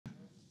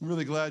I'm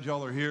really glad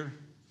y'all are here.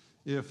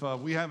 If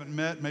we haven't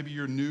met, maybe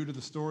you're new to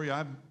the story.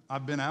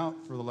 I've been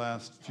out for the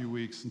last few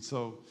weeks, and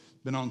so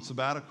been on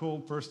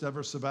sabbatical, first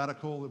ever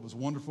sabbatical. It was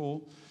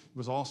wonderful. It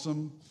was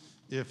awesome.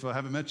 If I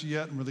haven't met you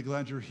yet, I'm really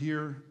glad you're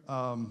here.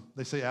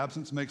 They say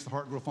absence makes the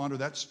heart grow fonder.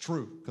 That's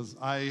true, because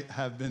I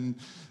have been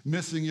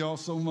missing y'all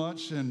so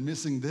much and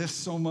missing this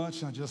so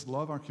much. I just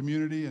love our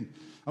community, and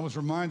I was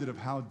reminded of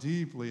how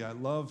deeply I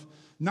love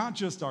not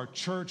just our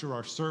church or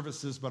our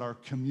services, but our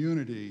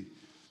community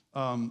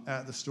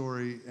at the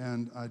story,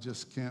 and I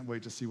just can't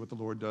wait to see what the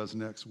Lord does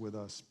next with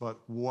us. But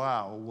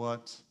wow,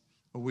 what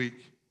a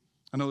week.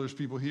 I know there's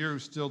people here who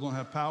still don't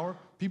have power,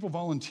 people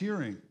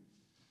volunteering,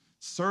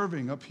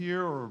 serving up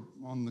here or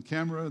on the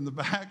camera in the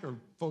back, or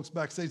folks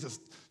backstage that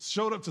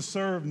showed up to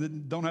serve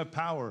and don't have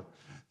power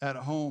at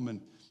home. And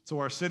so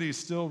our city is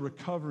still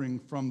recovering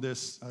from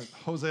this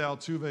Jose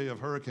Altuve of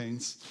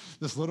hurricanes,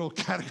 this little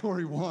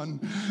Category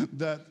 1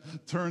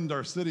 that turned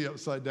our city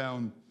upside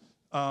down.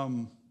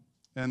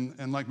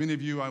 And like many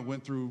of you, I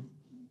went through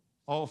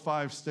all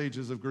 5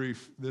 stages of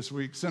grief this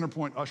week.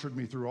 Centerpoint ushered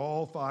me through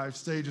all 5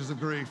 stages of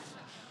grief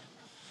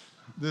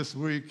this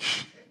week.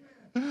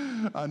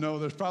 I know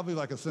there's probably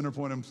like a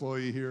Centerpoint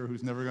employee here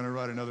who's never going to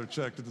write another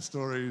check to the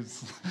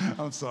stories.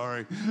 I'm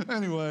sorry.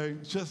 Anyway,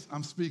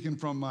 I'm speaking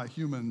from my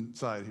human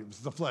side. It was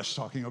the flesh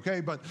talking,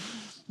 okay? But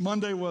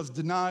Monday was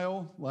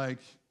denial. Like,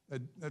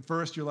 at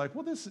first you're like,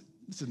 well, this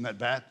isn't that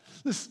bad.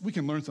 We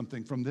can learn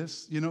something from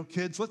this. You know,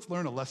 kids, let's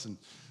learn a lesson.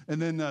 And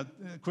then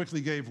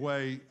quickly gave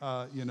way,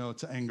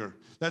 to anger.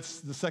 That's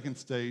the second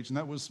stage, and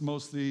that was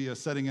mostly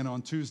setting in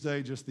on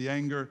Tuesday, just the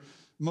anger,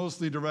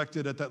 mostly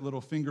directed at that little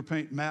finger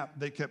paint map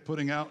they kept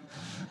putting out,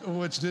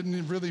 which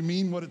didn't really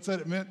mean what it said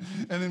it meant.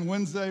 And then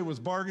Wednesday was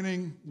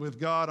bargaining with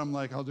God. I'm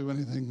like, I'll do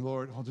anything,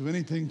 Lord. I'll do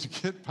anything to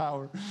get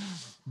power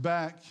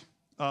back.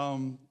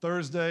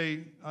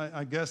 Thursday,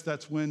 I guess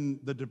that's when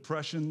the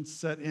depression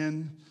set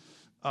in,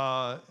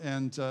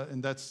 and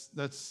that's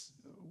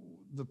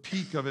the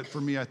peak of it for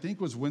me, I think,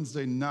 was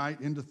Wednesday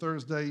night into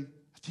Thursday.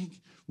 I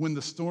think when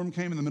the storm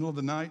came in the middle of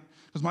the night,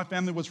 because my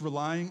family was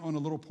relying on a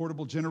little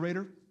portable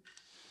generator.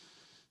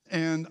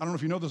 And I don't know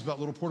if you know this about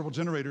little portable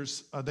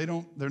generators.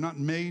 They're not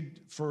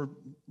made for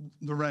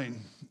the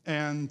rain.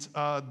 And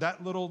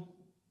that little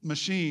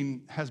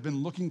machine has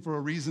been looking for a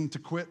reason to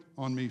quit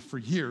on me for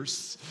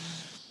years.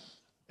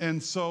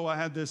 And so I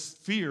had this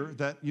fear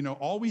that,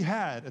 all we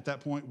had at that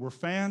point were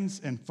fans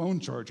and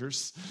phone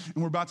chargers,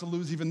 and we're about to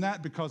lose even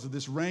that because of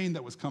this rain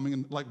that was coming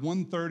in like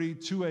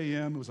 1:30, 2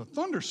 a.m. It was a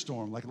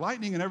thunderstorm, like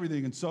lightning and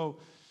everything. And so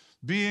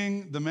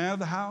being the man of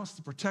the house,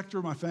 the protector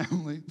of my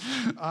family,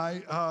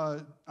 I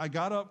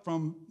got up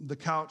from the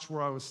couch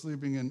where I was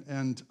sleeping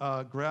and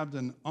grabbed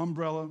an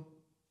umbrella,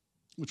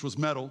 which was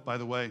metal, by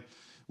the way,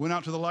 went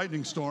out to the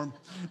lightning storm,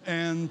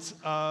 and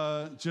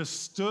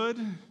just stood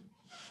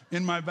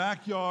in my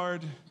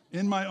backyard,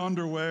 in my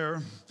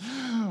underwear,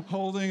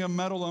 holding a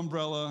metal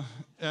umbrella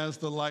as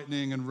the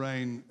lightning and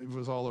rain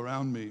was all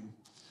around me.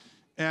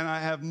 And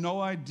I have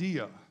no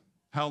idea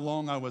how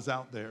long I was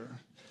out there,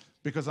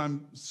 because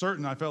I'm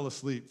certain I fell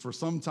asleep for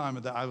some time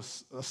of that. I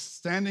was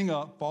standing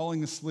up,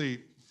 falling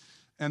asleep.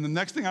 And the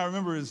next thing I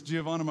remember is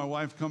Giovanna, my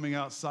wife, coming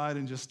outside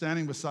and just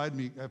standing beside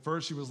me. At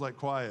first, she was like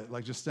quiet,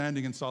 like just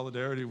standing in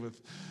solidarity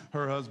with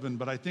her husband.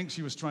 But I think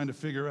she was trying to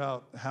figure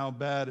out how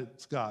bad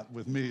it's got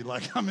with me.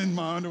 Like I'm in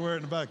my underwear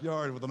in the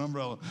backyard with an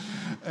umbrella.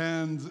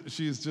 And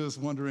she's just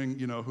wondering,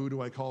 who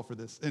do I call for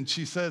this? And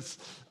she says,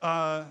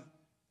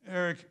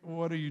 Eric,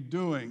 what are you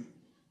doing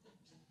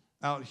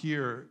out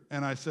here?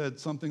 And I said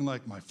something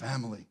like, my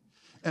family.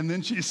 And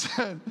then she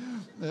said,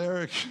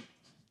 Eric,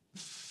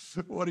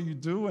 what are you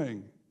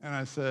doing? And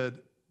I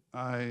said,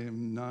 I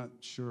am not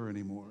sure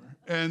anymore.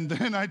 And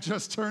then I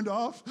just turned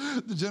off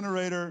the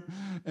generator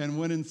and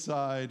went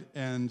inside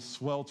and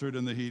sweltered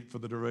in the heat for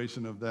the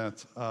duration of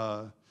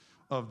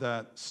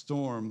that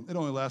storm. It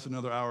only lasted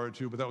another hour or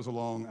two, but that was a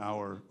long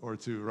hour or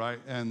two, right?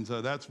 And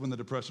that's when the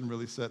depression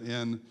really set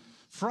in.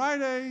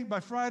 By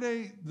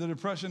Friday, the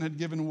depression had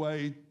given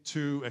way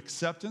to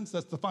acceptance.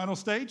 That's the final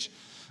stage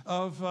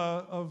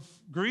of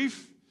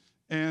grief.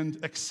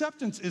 And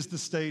acceptance is the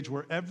stage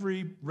where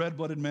every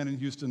red-blooded man in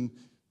Houston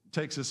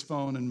takes his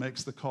phone and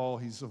makes the call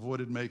he's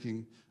avoided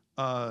making.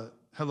 Hello,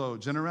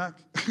 Generac?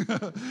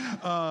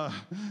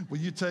 Will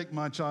you take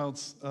my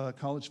child's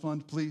college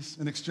fund, please,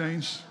 in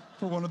exchange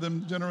for one of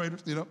them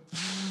generators,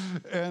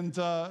 And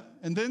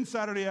then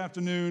Saturday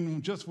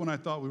afternoon, just when I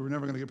thought we were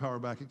never going to get power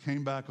back, it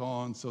came back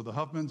on. So the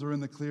Huffmans are in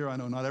the clear. I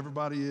know not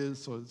everybody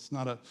is, so it's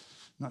not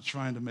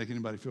trying to make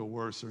anybody feel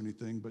worse or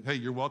anything. But hey,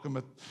 you're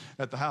welcome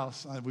at the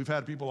house. We've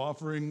had people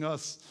offering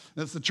us.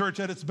 That's the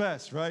church at its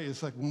best, right?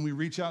 It's like when we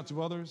reach out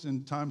to others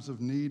in times of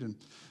need.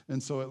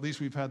 And so at least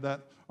we've had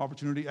that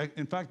opportunity.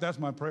 In fact, that's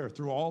my prayer.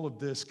 Through all of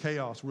this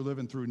chaos we're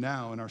living through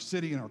now in our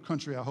city, in our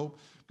country, I hope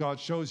God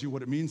shows you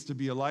what it means to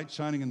be a light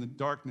shining in the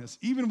darkness,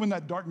 even when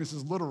that darkness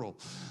is literal,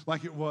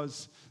 like it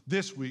was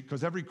this week,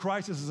 because every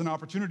crisis is an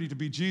opportunity to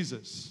be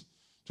Jesus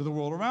to the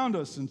world around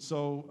us. And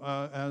so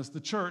as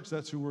the church,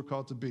 that's who we're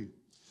called to be.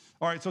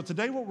 All right, so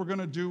today what we're going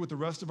to do with the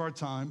rest of our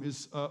time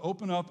is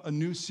open up a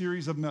new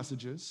series of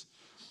messages.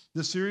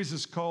 This series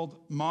is called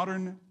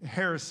Modern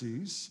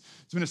Heresies.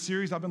 It's been a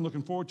series I've been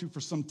looking forward to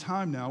for some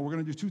time now. We're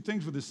going to do two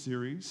things with this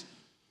series.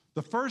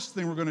 The first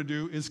thing we're going to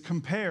do is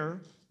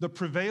compare the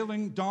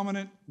prevailing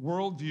dominant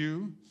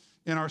worldview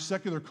in our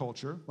secular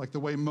culture, like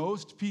the way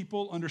most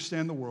people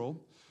understand the world.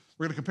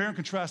 We're going to compare and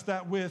contrast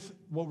that with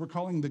what we're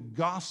calling the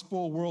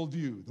gospel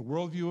worldview, the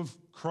worldview of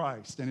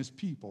Christ and his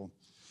people.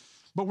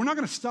 But we're not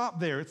going to stop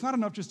there. It's not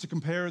enough just to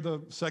compare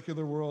the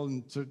secular world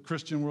and to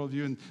Christian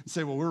worldview and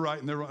say, well, we're right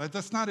and they're wrong.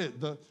 That's not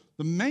it. The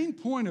main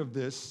point of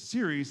this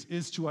series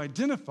is to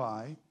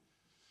identify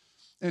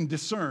and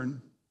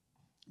discern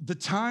the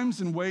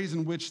times and ways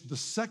in which the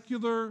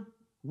secular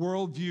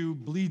worldview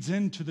bleeds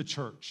into the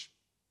church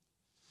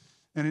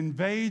and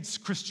invades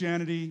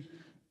Christianity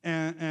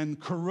and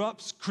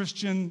corrupts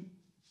Christian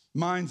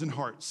minds and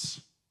hearts.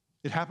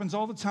 It happens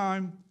all the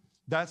time.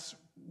 That's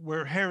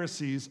where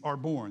heresies are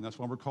born. That's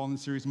why we're calling the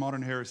series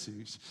Modern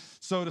Heresies.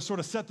 So to sort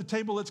of set the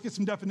table, let's get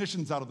some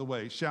definitions out of the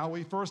way, shall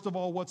we? First of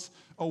all, what's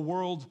a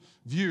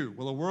worldview?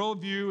 Well, a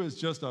worldview is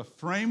just a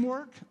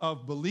framework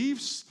of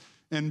beliefs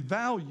and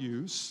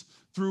values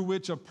through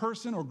which a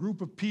person or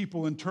group of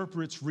people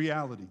interprets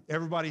reality.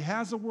 Everybody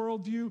has a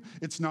worldview.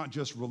 It's not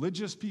just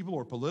religious people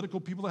or political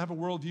people that have a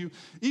worldview.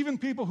 Even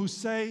people who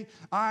say,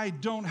 I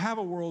don't have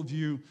a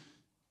worldview,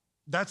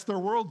 that's their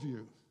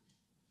worldview.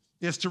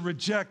 Is to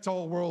reject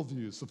all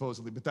worldviews,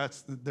 supposedly, but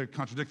they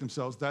contradict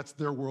themselves. That's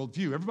their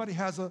worldview. Everybody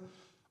has a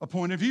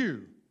point of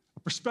view, a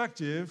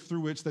perspective through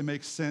which they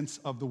make sense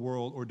of the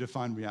world or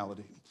define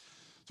reality.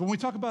 So when we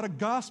talk about a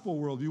gospel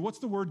worldview, what's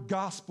the word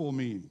gospel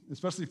mean?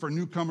 Especially for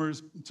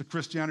newcomers to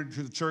Christianity,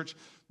 to the church.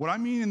 What I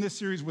mean in this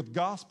series with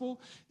gospel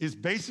is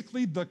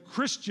basically the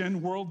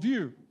Christian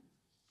worldview.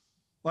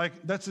 Like,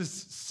 that's as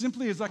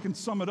simply as I can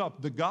sum it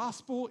up. The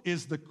gospel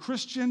is the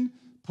Christian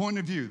point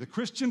of view, the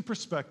Christian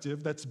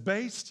perspective that's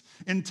based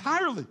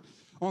entirely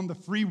on the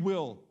free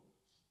will,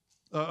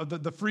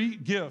 the free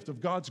gift of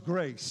God's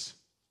grace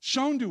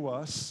shown to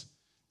us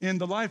in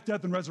the life,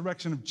 death, and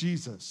resurrection of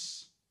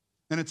Jesus.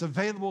 And it's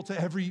available to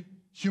every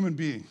human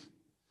being.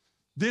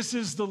 This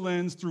is the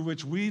lens through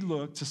which we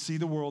look to see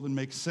the world and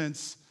make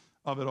sense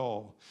of it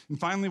all. And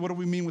finally, what do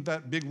we mean with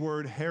that big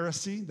word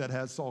heresy that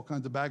has all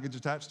kinds of baggage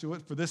attached to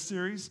it? For this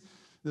series,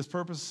 this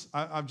purpose,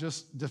 I've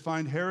just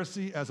defined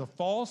heresy as a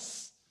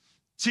false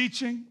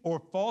teaching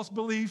or false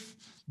belief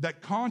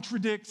that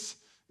contradicts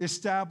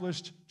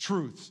established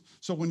truths.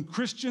 So when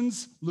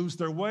Christians lose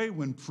their way,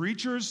 when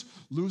preachers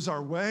lose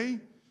our way,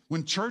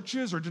 when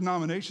churches or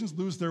denominations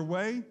lose their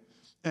way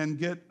and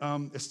get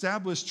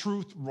established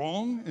truth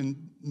wrong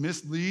and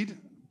mislead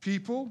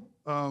people,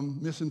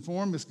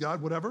 misinform,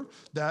 misguide, whatever,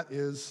 that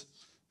is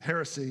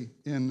heresy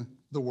in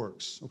the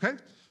works, okay?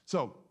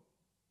 So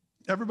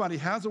everybody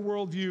has a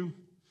worldview.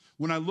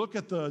 When I look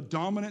at the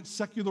dominant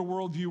secular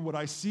worldview, what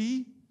I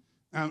see,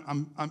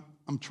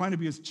 I'm trying to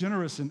be as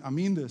generous, and I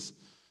mean this,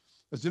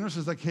 as generous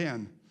as I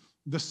can.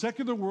 The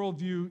secular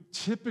worldview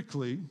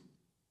typically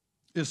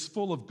is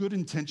full of good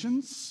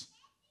intentions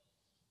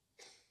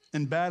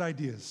and bad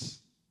ideas.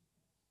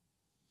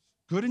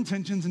 Good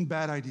intentions and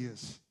bad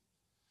ideas.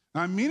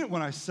 And I mean it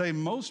when I say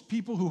most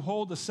people who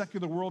hold a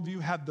secular worldview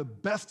have the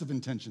best of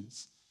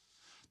intentions.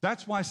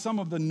 That's why some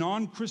of the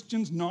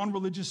non-Christians,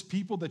 non-religious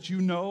people that you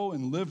know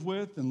and live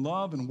with and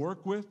love and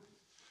work with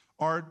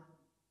are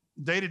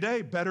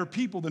day-to-day better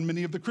people than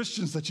many of the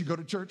Christians that you go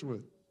to church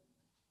with.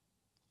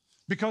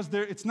 Because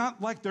it's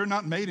not like they're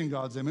not made in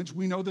God's image.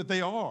 We know that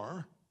they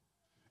are.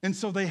 And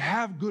so they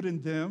have good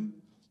in them.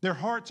 Their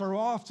hearts are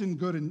often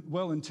good and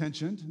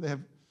well-intentioned. They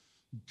have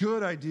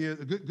good ideas,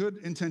 good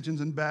intentions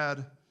and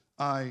bad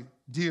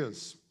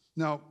ideas.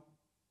 Now,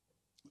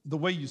 the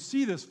way you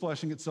see this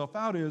fleshing itself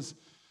out is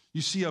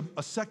you see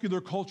a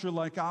secular culture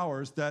like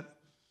ours that,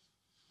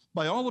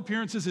 by all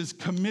appearances, is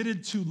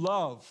committed to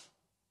love.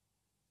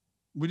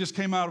 We just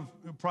came out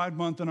of Pride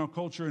Month in our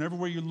culture, and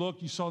everywhere you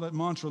look, you saw that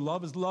mantra,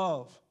 love is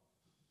love.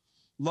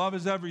 Love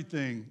is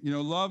everything. You know,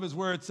 love is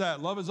where it's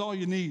at. Love is all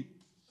you need.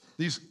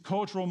 These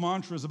cultural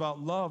mantras about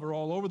love are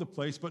all over the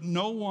place, but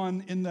no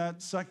one in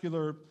that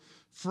secular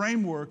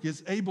framework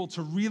is able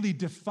to really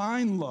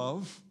define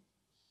love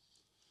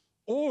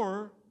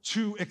or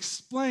to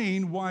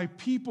explain why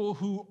people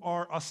who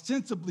are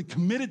ostensibly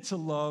committed to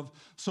love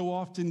so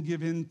often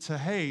give in to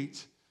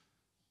hate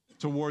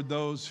toward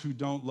those who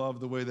don't love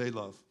the way they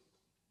love.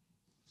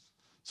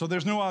 So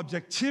there's no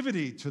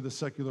objectivity to the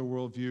secular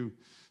worldview,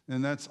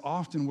 and that's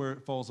often where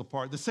it falls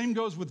apart. The same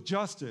goes with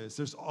justice.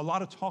 There's a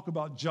lot of talk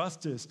about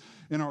justice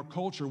in our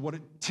culture. What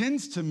it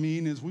tends to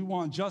mean is we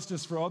want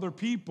justice for other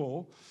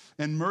people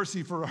and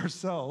mercy for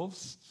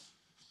ourselves,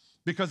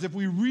 because if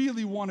we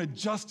really wanted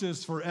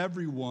justice for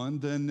everyone,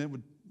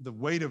 then the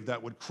weight of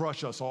that would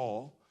crush us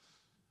all,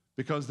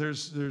 because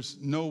there's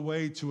no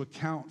way to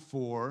account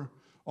for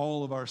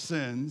all of our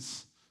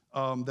sins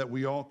that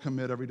we all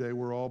commit every day.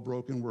 We're all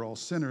broken, we're all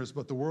sinners,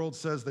 but the world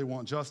says they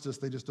want justice,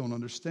 they just don't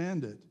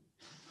understand it.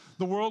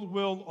 The world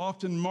will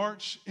often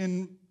march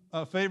in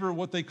favor of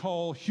what they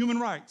call human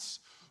rights,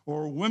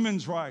 or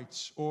women's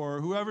rights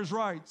or whoever's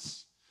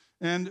rights.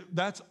 And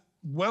that's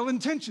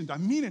well-intentioned. I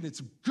mean it.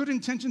 It's good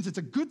intentions. It's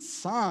a good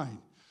sign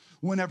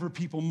whenever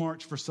people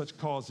march for such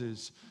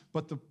causes.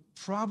 But the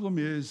problem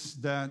is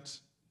that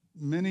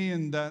many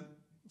in that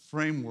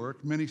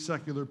framework, many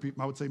secular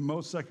people, I would say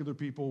most secular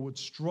people, would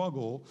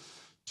struggle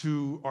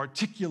to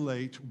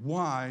articulate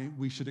why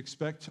we should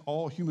expect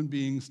all human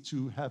beings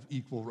to have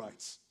equal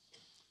rights.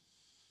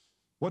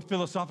 What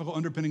philosophical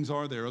underpinnings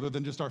are there other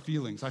than just our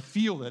feelings? I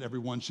feel that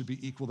everyone should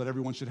be equal, that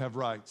everyone should have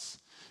rights.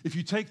 If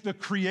you take the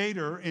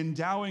Creator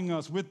endowing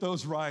us with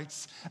those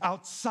rights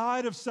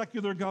outside of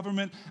secular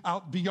government,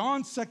 out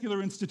beyond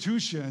secular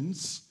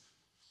institutions,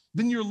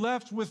 then you're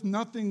left with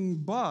nothing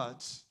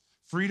but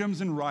freedoms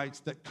and rights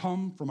that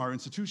come from our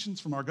institutions,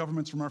 from our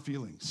governments, from our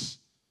feelings.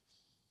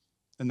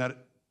 And that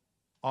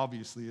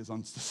obviously is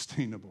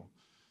unsustainable.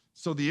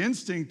 So the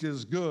instinct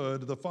is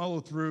good, the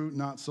follow-through,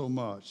 not so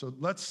much. So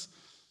let's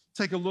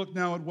take a look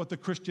now at what the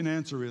Christian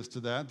answer is to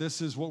that. This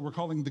is what we're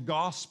calling the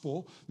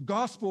gospel. The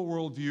gospel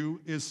worldview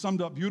is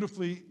summed up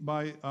beautifully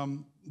by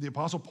the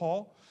Apostle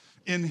Paul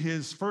in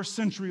his first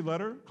century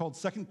letter called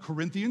 2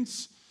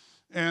 Corinthians.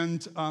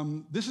 And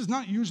this is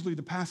not usually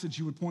the passage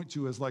you would point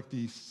to as like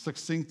the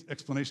succinct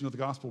explanation of the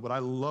gospel, but I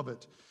love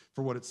it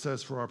for what it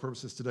says for our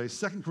purposes today.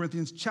 2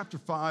 Corinthians chapter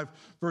 5,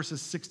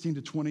 verses 16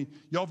 to 20.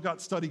 Y'all have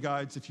got study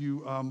guides if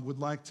you would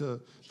like to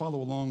follow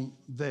along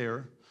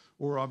there.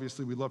 Or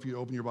obviously, we'd love for you to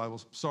open your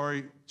Bibles.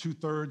 Sorry,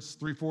 2/3,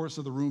 3/4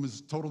 of the room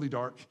is totally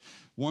dark.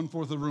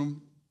 1/4 of the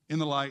room in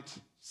the light,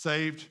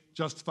 saved,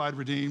 justified,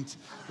 redeemed.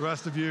 The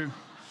rest of you,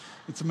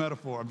 it's a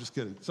metaphor. I'm just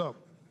kidding. So,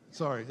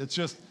 sorry. It's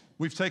just,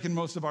 we've taken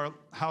most of our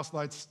house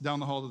lights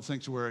down the hall to the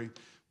sanctuary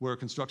where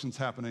construction's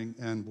happening,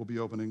 and we'll be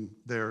opening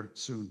there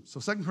soon. So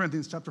 2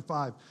 Corinthians chapter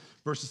 5,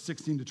 verses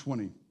 16 to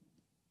 20.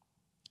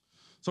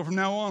 So from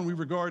now on, we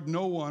regard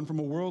no one from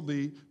a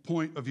worldly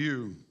point of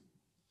view.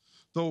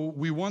 Though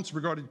we once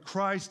regarded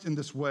Christ in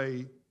this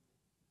way,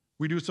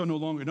 we do so no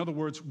longer. In other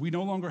words, we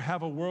no longer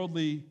have a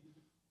worldly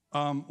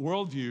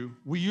worldview.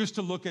 We used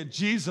to look at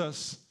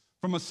Jesus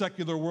from a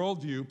secular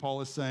worldview,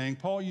 Paul is saying.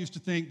 Paul used to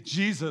think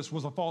Jesus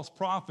was a false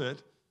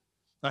prophet,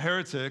 a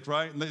heretic,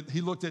 right? And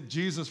he looked at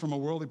Jesus from a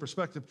worldly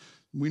perspective.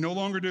 We no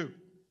longer do,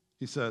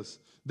 he says.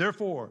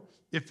 Therefore,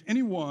 if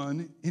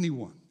anyone,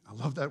 I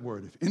love that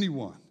word, if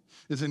anyone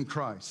is in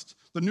Christ,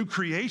 the new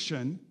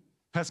creation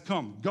has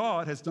come.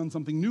 God has done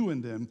something new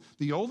in them.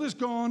 The old is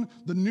gone,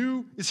 the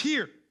new is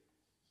here.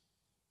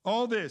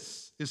 All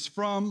this is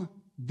from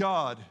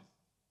God.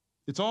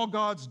 It's all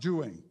God's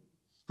doing,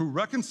 who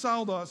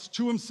reconciled us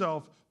to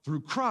himself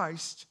through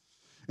Christ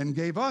and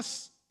gave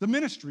us the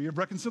ministry of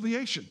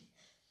reconciliation.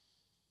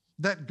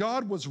 That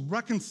God was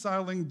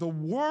reconciling the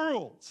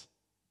world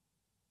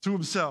to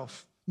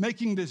himself,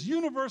 making this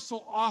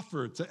universal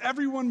offer to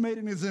everyone made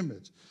in his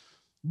image,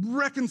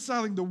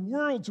 reconciling the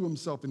world to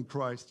himself in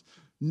Christ,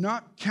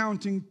 not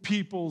counting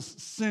people's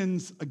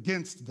sins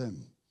against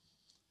them.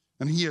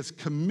 And he has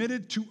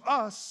committed to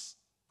us,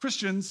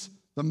 Christians,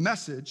 the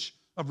message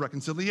of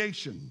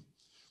reconciliation.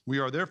 We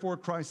are therefore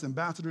Christ's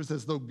ambassadors,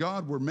 as though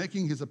God were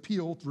making his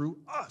appeal through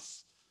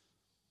us.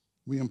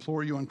 We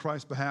implore you on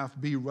Christ's behalf,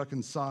 be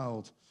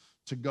reconciled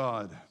to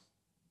God.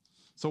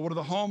 So what are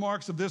the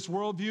hallmarks of this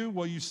worldview?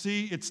 Well, you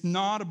see, it's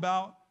not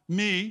about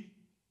me.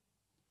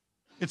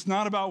 It's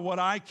not about what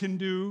I can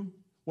do,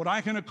 what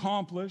I can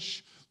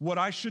accomplish, what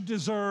I should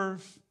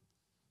deserve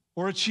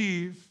or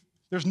achieve.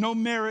 There's no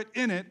merit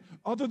in it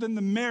other than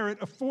the merit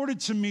afforded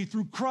to me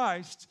through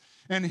Christ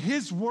and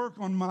his work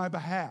on my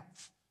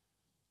behalf.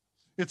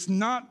 It's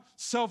not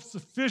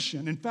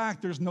self-sufficient. In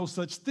fact, there's no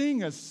such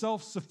thing as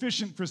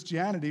self-sufficient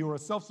Christianity or a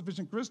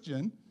self-sufficient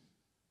Christian.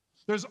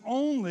 There's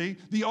only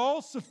the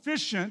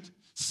all-sufficient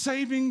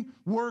saving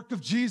work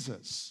of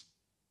Jesus,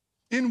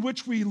 in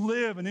which we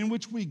live and in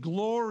which we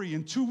glory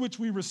and to which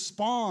we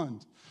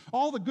respond.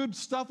 All the good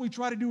stuff we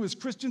try to do as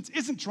Christians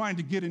isn't trying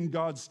to get in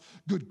God's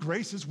good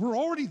graces. We're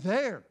already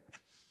there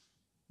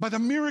by the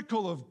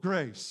miracle of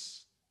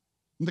grace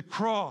and the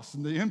cross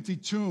and the empty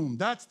tomb.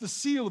 That's the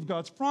seal of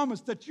God's promise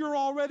that you're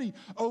already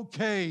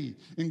okay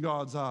in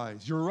God's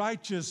eyes. You're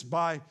righteous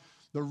by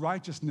the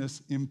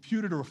righteousness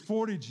imputed or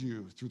afforded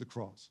you through the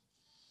cross.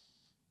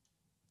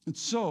 And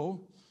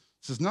so,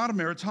 this is not a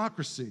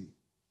meritocracy.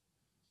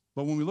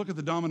 But when we look at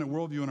the dominant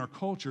worldview in our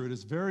culture, it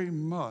is very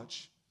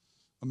much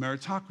a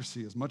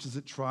meritocracy, as much as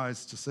it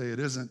tries to say it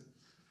isn't.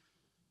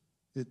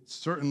 It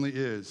certainly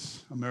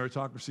is a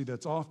meritocracy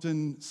that's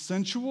often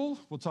sensual.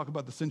 We'll talk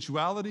about the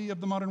sensuality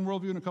of the modern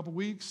worldview in a couple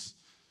weeks.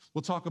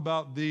 We'll talk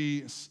about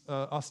the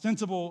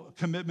ostensible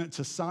commitment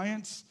to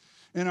science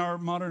in our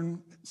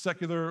modern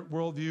secular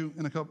worldview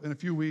in a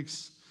few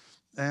weeks.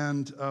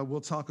 And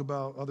we'll talk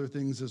about other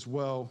things as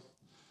well.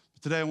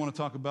 But today I want to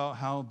talk about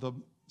how the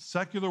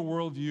secular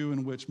worldview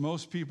in which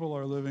most people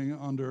are living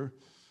under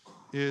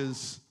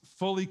is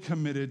fully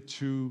committed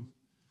to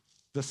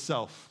the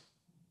self.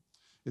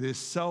 It is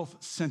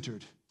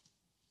self-centered.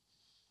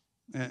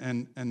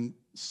 And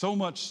so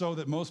much so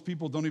that most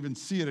people don't even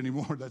see it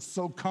anymore. That's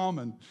so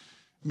common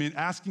I mean,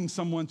 asking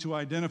someone to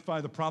identify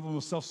the problem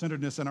of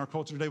self-centeredness in our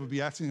culture today would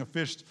be asking a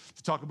fish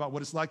to talk about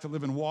what it's like to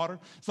live in water.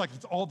 It's like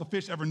it's all the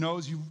fish ever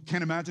knows. You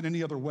can't imagine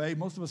any other way.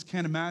 Most of us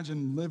can't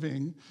imagine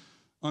living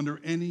under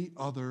any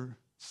other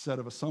set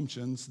of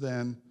assumptions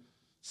than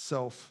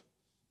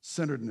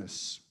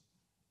self-centeredness.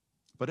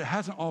 But it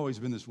hasn't always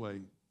been this way.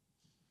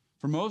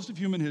 For most of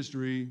human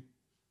history,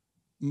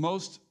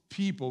 most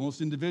people,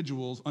 most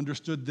individuals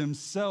understood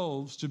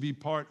themselves to be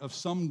part of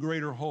some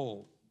greater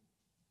whole.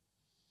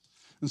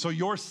 And so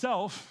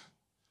yourself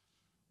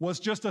was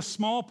just a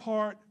small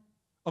part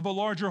of a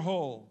larger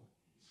whole,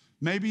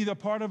 maybe the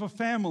part of a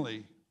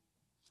family.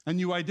 And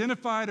you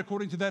identified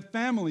according to that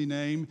family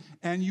name,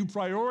 and you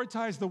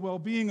prioritized the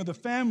well-being of the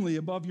family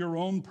above your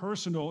own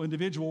personal,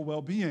 individual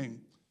well-being.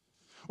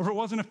 Or if it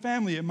wasn't a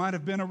family, it might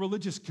have been a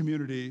religious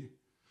community,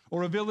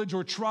 or a village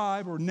or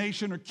tribe or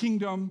nation or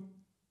kingdom.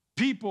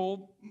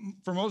 People,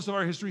 for most of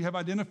our history, have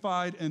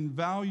identified and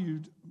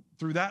valued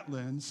through that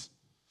lens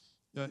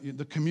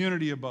the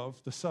community above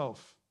the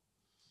self.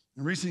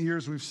 In recent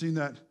years, we've seen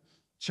that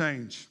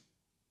change,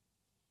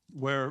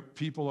 where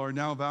people are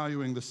now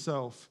valuing the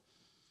self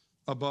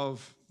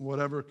above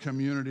whatever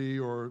community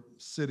or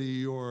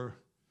city or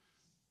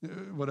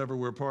whatever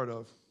we're part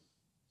of.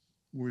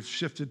 We've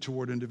shifted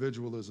toward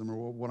individualism,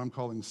 or what I'm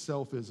calling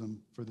selfism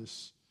for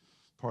this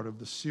part of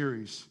the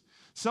series.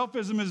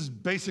 Selfism is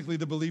basically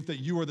the belief that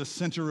you are the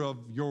center of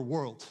your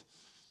world.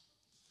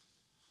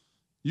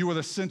 You are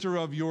the center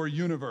of your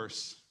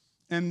universe.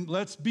 And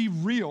let's be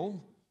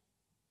real,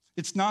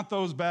 it's not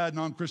those bad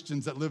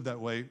non-Christians that live that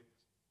way.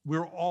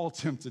 We're all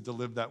tempted to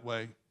live that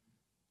way.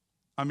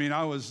 I mean,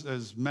 I was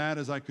as mad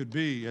as I could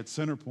be at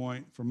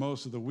Centerpoint for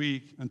most of the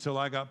week until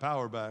I got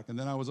power back, and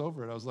then I was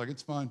over it. I was like,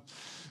 it's fine.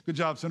 Good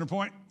job,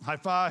 Centerpoint. High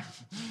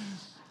five.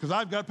 Because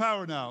I've got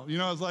power now. You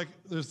know, it's like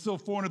there's still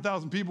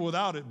 400,000 people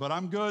without it, but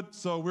I'm good,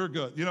 so we're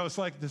good. You know, it's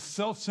like the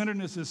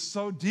self-centeredness is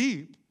so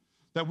deep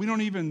that we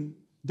don't even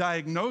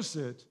diagnose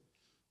it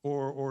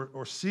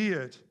or see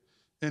it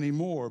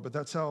anymore, but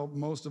that's how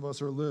most of us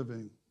are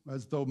living,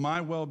 as though my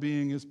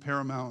well-being is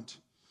paramount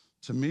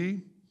to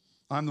me.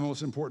 I'm the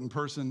most important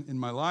person in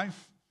my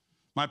life.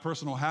 My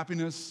personal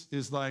happiness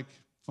is like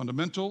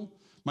fundamental.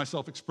 My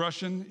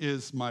self-expression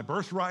is my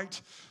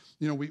birthright.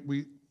 You know,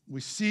 we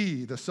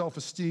see the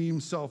self-esteem,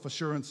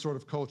 self-assurance sort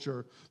of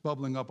culture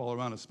bubbling up all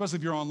around us, especially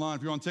if you're online,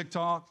 if you're on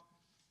TikTok,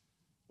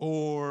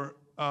 or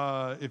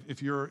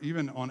if you're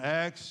even on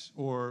X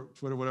or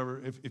Twitter,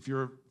 whatever, if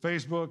you're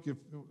Facebook,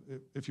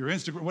 if you're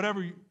Instagram,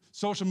 whatever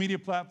social media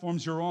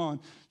platforms you're on,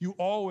 you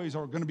always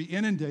are going to be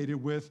inundated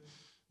with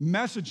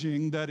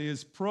messaging that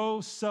is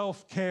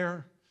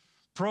pro-self-care,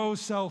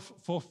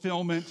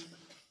 pro-self-fulfillment,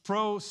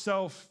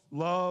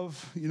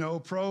 pro-self-love, you know,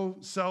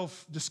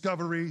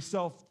 pro-self-discovery,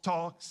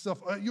 self-talk,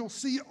 you'll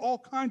see all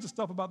kinds of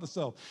stuff about the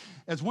self.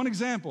 As one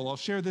example, I'll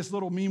share this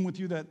little meme with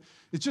you that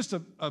it's just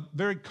a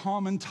very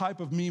common type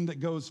of meme that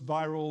goes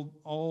viral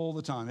all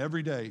the time,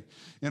 every day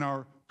in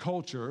our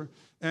culture.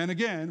 And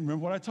again, remember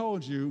what I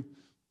told you,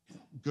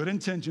 good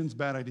intentions,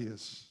 bad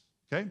ideas.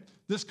 Okay?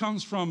 This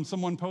comes from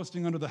someone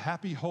posting under the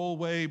Happy Whole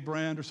Way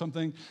brand or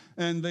something,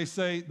 and they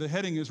say the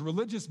heading is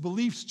religious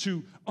beliefs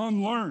to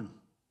unlearn.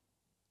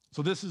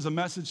 So this is a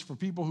message for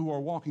people who are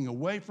walking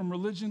away from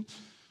religion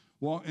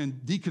and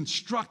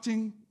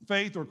deconstructing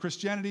faith or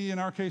Christianity in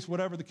our case,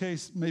 whatever the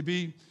case may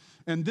be.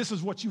 And this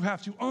is what you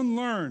have to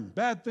unlearn,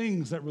 bad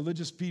things that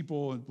religious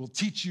people will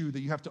teach you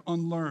that you have to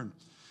unlearn.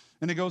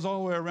 And it goes all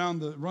the way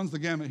around, runs the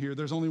gamut here.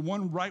 There's only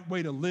one right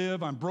way to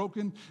live. I'm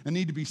broken and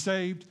need to be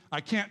saved.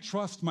 I can't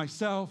trust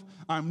myself.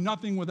 I'm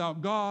nothing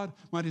without God.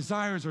 My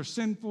desires are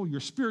sinful. Your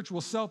spiritual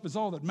self is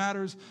all that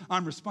matters.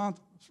 I'm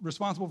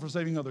responsible for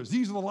saving others.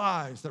 These are the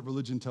lies that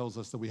religion tells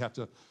us that we have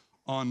to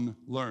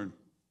unlearn.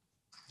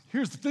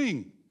 Here's the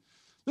thing.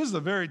 This is a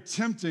very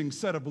tempting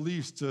set of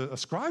beliefs to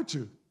ascribe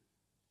to.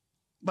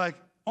 Like,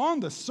 on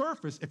the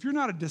surface, if you're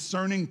not a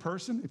discerning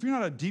person, if you're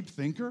not a deep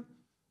thinker,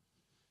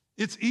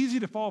 it's easy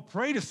to fall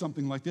prey to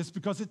something like this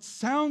because it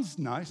sounds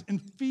nice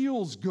and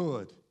feels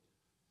good.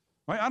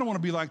 Right? I don't want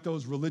to be like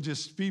those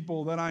religious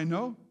people that I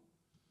know.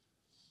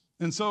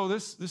 And so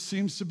this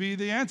seems to be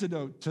the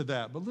antidote to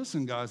that. But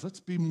listen, guys,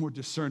 let's be more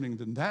discerning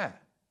than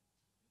that.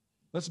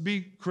 Let's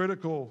be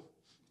critical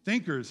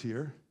thinkers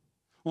here.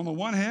 On the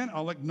one hand,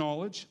 I'll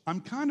acknowledge I'm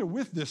kind of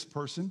with this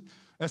person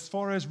as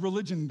far as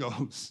religion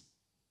goes.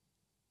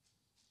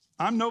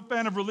 I'm no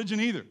fan of religion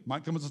either.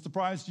 Might come as a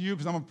surprise to you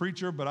because I'm a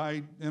preacher, but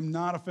I am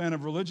not a fan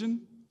of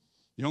religion.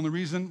 One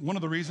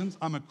of the reasons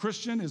I'm a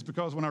Christian is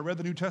because when I read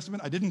the New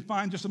Testament, I didn't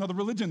find just another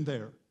religion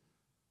there.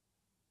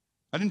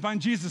 I didn't find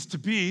Jesus to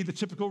be the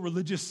typical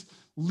religious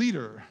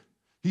leader.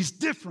 He's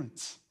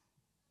different.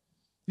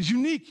 He's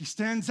unique. He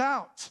stands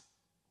out.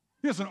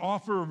 He doesn't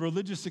offer a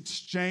religious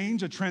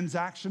exchange, a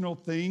transactional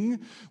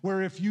thing,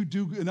 where if you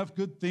do enough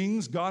good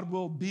things, God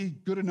will be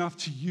good enough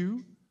to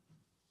you.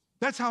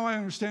 That's how I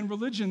understand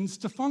religions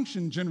to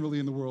function generally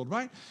in the world,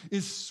 right?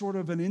 Is sort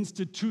of an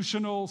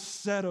institutional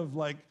set of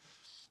like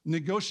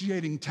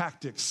negotiating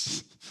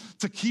tactics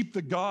to keep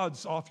the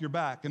gods off your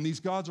back. And these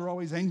gods are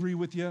always angry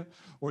with you,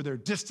 or they're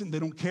distant, they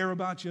don't care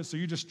about you, so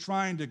you're just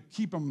trying to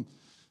keep them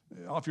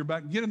off your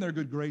back, get in their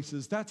good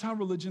graces. That's how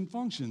religion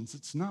functions.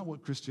 It's not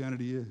what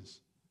Christianity is.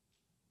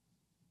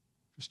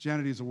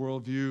 Christianity is a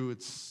worldview.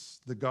 It's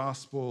the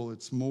gospel.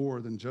 It's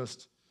more than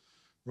just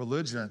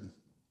religion.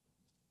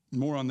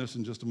 More on this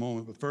in just a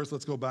moment. But first,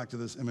 let's go back to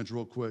this image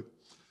real quick.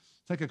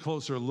 Take a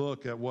closer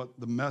look at what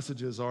the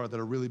messages are that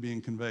are really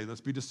being conveyed.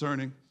 Let's be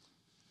discerning.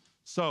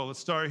 So let's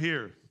start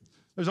here.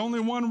 There's only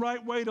one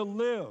right way to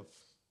live.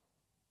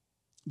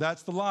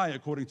 That's the lie,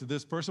 according to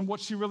this person.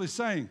 What's she really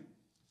saying?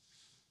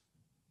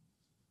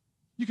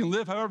 You can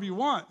live however you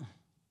want.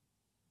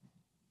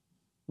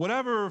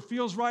 Whatever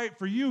feels right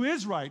for you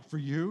is right for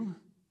you.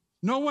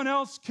 No one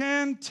else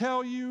can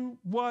tell you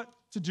what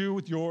to do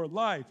with your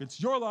life.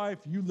 It's your life.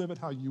 You live it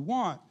how you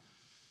want.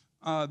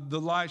 The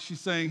lie she's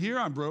saying here,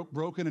 I'm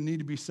broken and need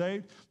to be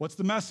saved. What's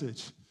the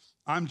message?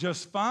 I'm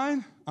just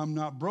fine. I'm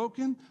not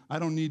broken. I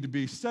don't need to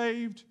be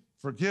saved,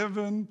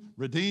 forgiven,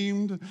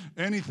 redeemed,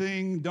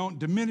 anything. Don't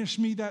diminish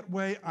me that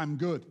way. I'm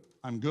good.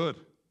 I'm good.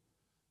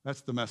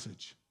 That's the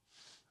message.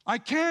 I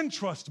can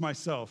trust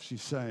myself,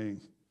 she's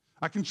saying.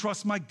 I can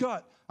trust my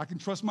gut. I can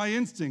trust my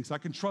instincts. I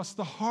can trust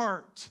the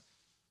heart,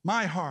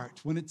 my heart,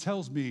 when it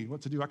tells me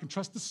what to do. I can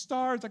trust the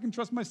stars. I can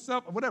trust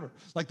myself, whatever.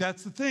 Like,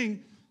 that's the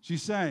thing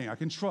she's saying. I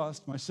can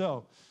trust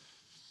myself.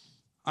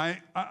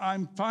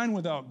 I'm fine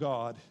without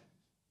God,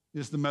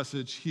 is the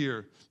message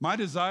here. My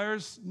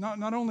desires,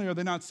 not only are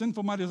they not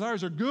sinful, my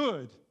desires are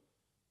good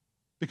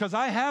because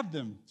I have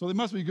them, so they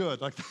must be good.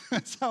 Like,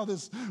 that's how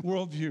this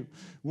worldview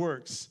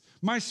works.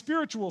 My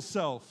spiritual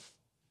self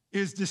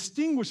is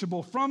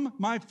distinguishable from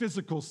my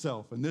physical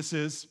self, and this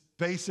is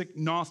basic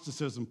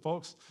Gnosticism,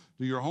 folks.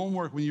 Do your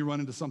homework when you run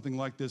into something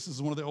like this. This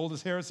is one of the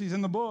oldest heresies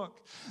in the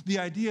book. The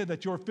idea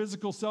that your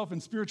physical self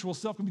and spiritual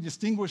self can be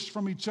distinguished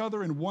from each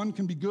other, and one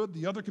can be good,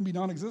 the other can be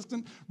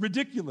non-existent.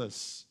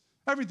 Ridiculous.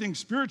 Everything's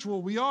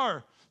spiritual. We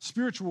are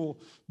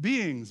spiritual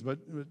beings, but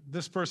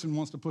this person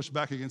wants to push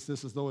back against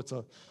this as though it's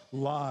a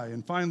lie.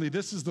 And finally,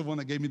 this is the one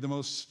that gave me the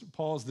most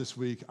pause this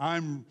week.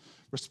 I'm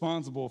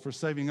responsible for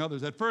saving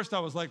others. At first, I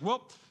was like,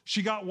 well,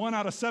 she got 1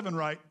 out of 7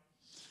 right,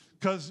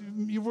 because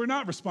we're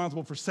not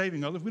responsible for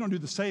saving others. We don't do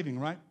the saving,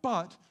 right?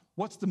 But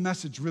what's the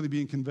message really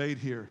being conveyed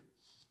here?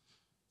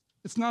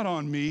 It's not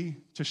on me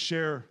to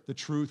share the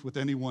truth with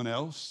anyone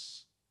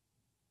else.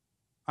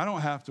 I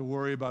don't have to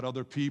worry about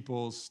other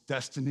people's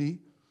destiny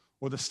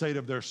or the state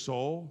of their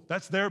soul.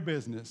 That's their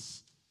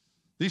business.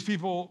 These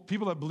people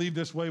that believe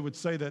this way would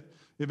say that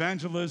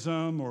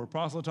evangelism or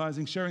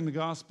proselytizing, sharing the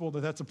gospel,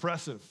 that's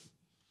oppressive.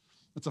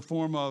 That's a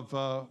form of,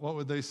 what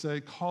would they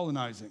say,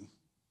 colonizing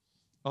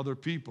other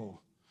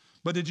people.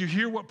 But did you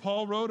hear what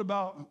Paul wrote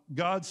about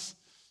God's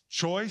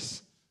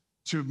choice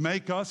to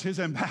make us his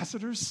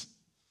ambassadors,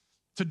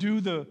 to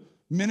do the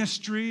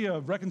ministry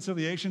of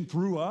reconciliation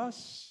through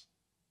us?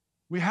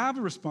 We have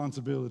a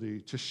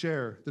responsibility to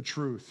share the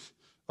truth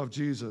of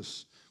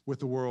Jesus with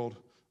the world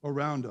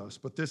around us.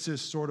 But this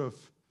is sort of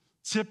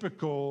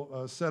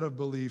typical set of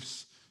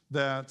beliefs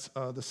that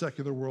the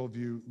secular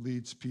worldview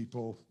leads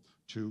people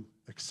to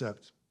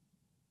accept.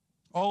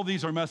 All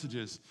these are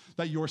messages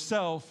that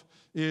yourself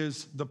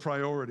is the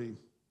priority.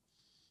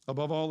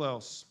 Above all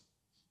else,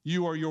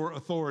 you are your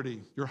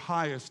authority. Your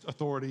highest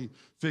authority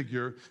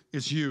figure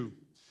is you.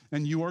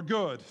 And you are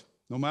good,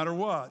 no matter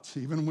what,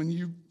 even when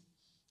you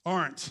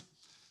aren't.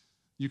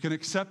 You can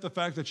accept the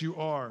fact that you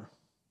are,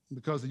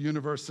 because the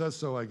universe says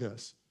so, I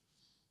guess.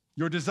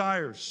 Your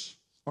desires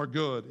are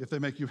good if they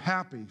make you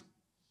happy.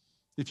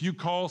 If you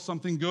call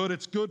something good,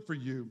 it's good for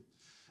you.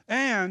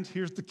 And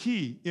here's the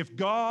key. If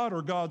God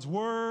or God's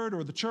word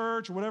or the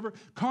church or whatever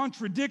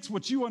contradicts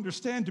what you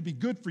understand to be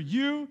good for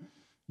you,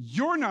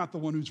 you're not the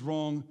one who's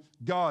wrong.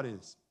 God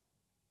is.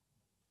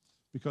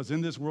 Because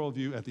in this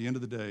worldview, at the end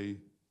of the day,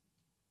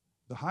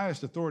 the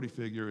highest authority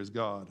figure is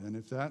God. And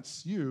if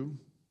that's you,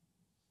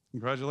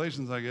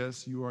 congratulations, I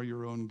guess. You are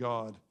your own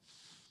God.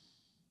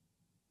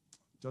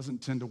 Doesn't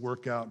tend to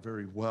work out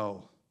very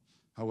well,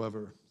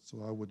 however,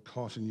 so I would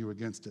caution you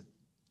against it.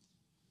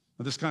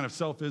 Now, this kind of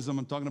selfism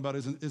I'm talking about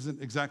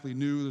isn't exactly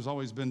new. There's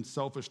always been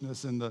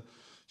selfishness in the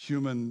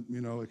human,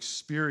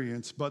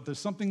 experience, but there's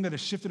something that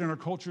has shifted in our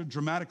culture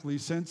dramatically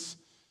since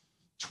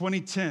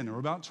 2010, or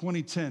about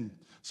 2010.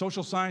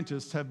 Social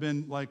scientists have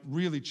been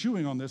really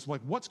chewing on this,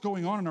 what's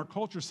going on in our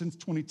culture since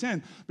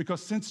 2010?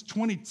 Because since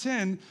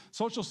 2010,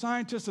 social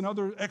scientists and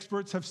other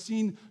experts have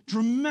seen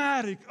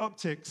dramatic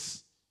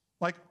upticks,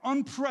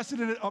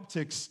 unprecedented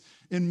upticks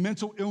in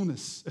mental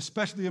illness,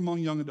 especially among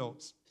young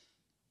adults.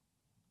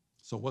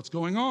 So what's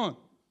going on?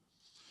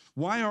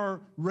 Why are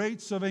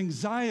rates of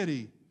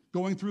anxiety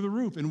going through the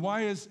roof? And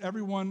why is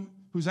everyone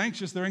who's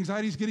anxious, their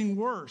anxiety is getting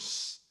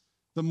worse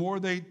the more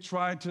they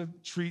try to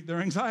treat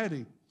their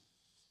anxiety?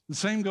 The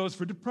same goes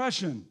for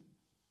depression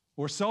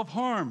or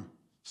self-harm,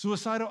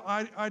 suicidal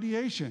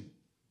ideation.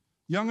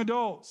 Young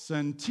adults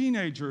and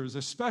teenagers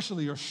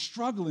especially are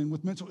struggling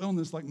with mental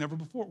illness like never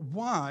before.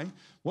 Why?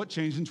 What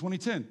changed in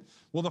 2010?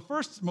 Well, the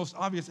first most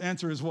obvious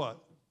answer is what?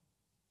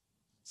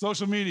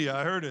 Social media,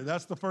 I heard it.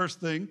 That's the first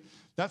thing.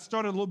 That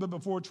started a little bit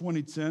before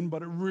 2010,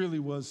 but it really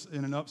was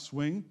in an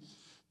upswing.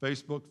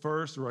 Facebook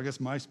first, or I guess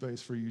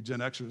MySpace for you Gen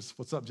Xers.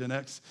 What's up, Gen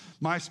X?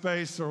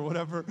 MySpace or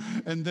whatever.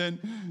 And then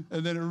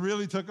it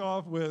really took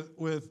off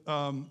with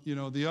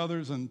the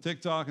others and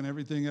TikTok and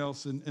everything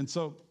else. And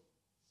so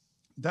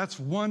that's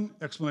one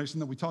explanation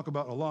that we talk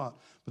about a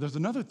lot. But there's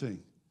another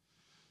thing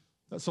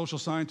that social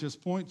scientists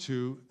point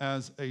to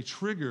as a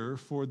trigger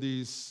for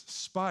these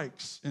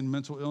spikes in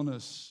mental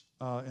illness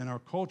in our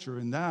culture,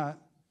 and that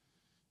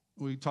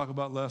we talk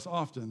about less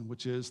often,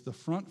 which is the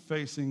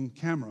front-facing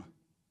camera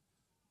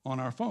on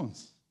our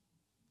phones.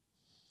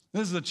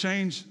 This is a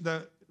change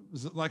that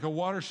is like a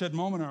watershed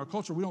moment in our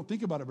culture. We don't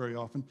think about it very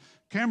often.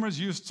 Cameras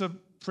used to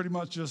pretty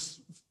much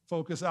just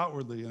focus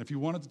outwardly, and if you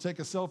wanted to take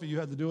a selfie, you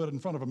had to do it in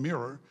front of a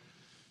mirror,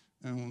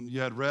 and you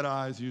had red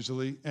eyes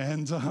usually,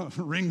 and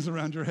rings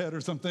around your head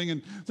or something,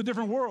 and it's a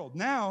different world.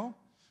 Now,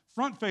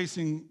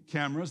 front-facing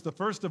cameras, the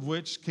first of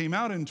which came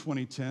out in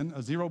 2010, a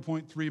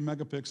 0.3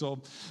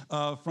 megapixel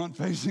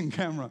front-facing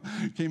camera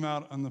came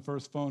out on the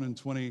first phone in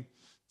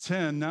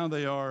 2010. Now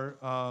they are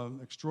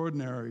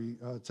extraordinary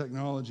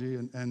technology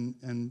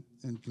and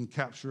can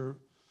capture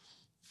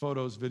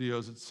photos,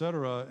 videos, et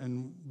cetera.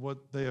 And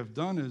what they have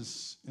done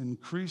is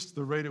increased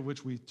the rate at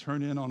which we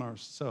turn in on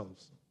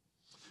ourselves.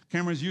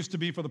 Cameras used to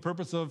be for the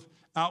purpose of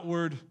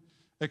outward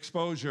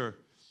exposure,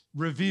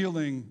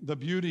 revealing the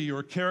beauty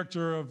or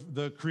character of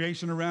the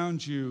creation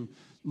around you,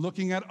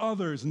 looking at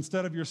others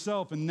instead of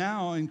yourself. And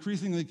now,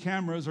 increasingly,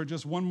 cameras are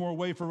just one more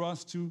way for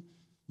us to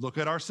look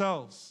at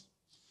ourselves.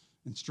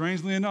 And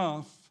strangely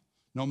enough,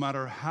 no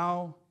matter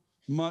how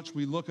much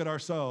we look at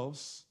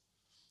ourselves,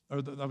 I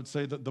would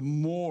say that the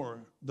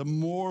more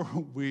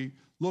we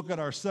look at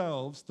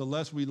ourselves, the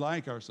less we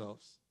like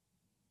ourselves.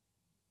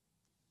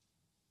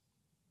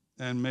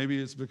 And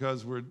maybe it's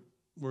because we're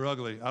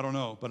ugly. I don't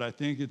know, but I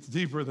think it's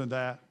deeper than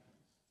that.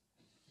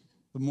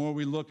 The more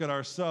we look at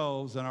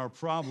ourselves and our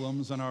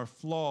problems and our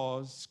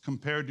flaws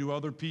compared to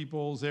other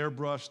people's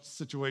airbrushed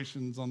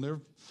situations on their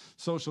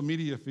social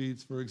media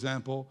feeds, for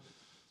example,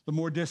 the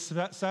more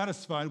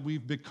dissatisfied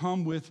we've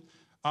become with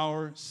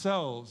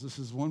ourselves. This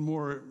is one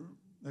more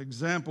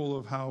example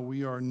of how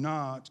we are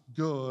not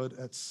good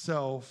at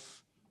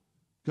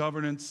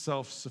self-governance,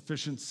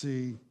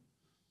 self-sufficiency,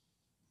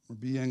 or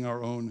being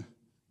our own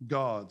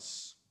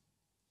gods.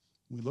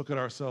 We look at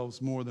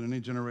ourselves more than any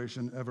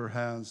generation ever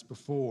has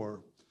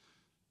before.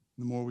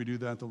 The more we do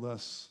that, the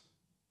less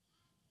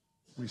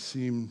we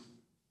seem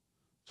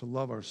to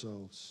love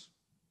ourselves.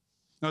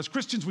 Now, as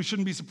Christians, we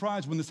shouldn't be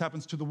surprised when this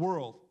happens to the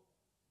world.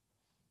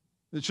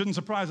 It shouldn't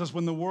surprise us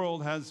when the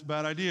world has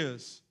bad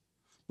ideas.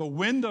 But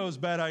when those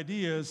bad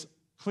ideas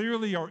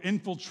clearly are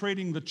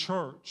infiltrating the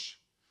church,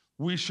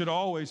 we should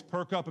always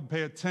perk up and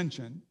pay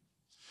attention.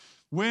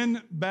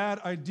 When bad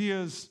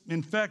ideas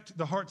infect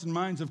the hearts and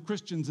minds of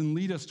Christians and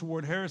lead us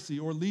toward heresy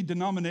or lead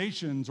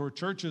denominations or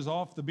churches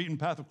off the beaten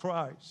path of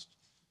Christ,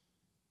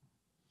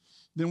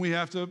 then we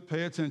have to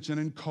pay attention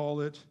and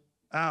call it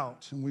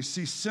out. And we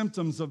see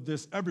symptoms of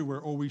this everywhere,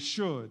 or we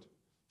should.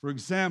 For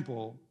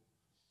example,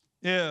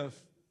 if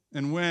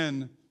and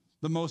when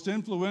the most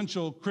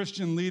influential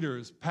Christian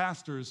leaders,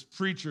 pastors,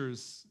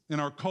 preachers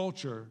in our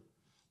culture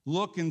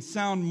look and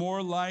sound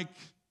more like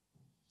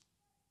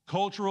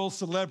cultural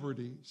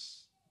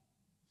celebrities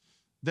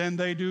than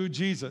they do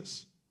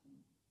Jesus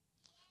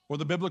or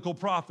the biblical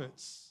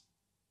prophets,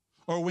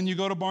 or when you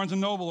go to Barnes &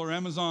 Noble or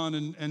Amazon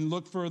and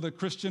look for the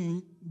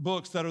Christian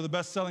books that are the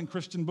best-selling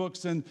Christian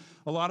books, and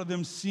a lot of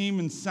them seem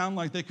and sound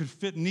like they could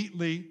fit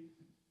neatly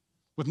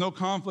with no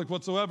conflict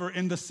whatsoever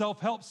in the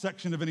self-help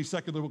section of any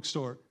secular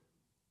bookstore.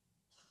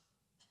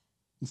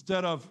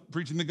 Instead of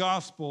preaching the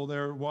gospel,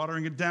 they're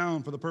watering it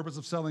down for the purpose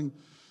of selling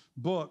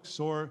books.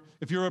 Or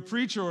if you're a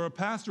preacher or a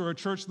pastor or a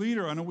church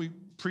leader, I know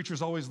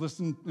preachers always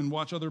listen and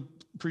watch other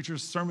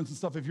preachers' sermons and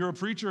stuff. If you're a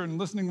preacher and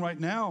listening right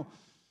now,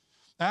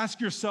 ask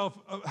yourself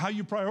how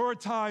you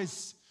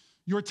prioritize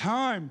your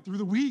time through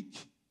the week.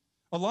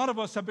 A lot of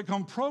us have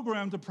become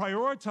programmed to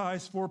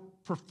prioritize for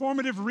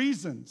performative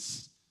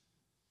reasons,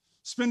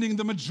 spending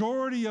the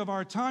majority of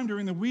our time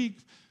during the week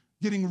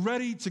getting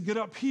ready to get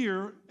up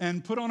here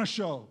and put on a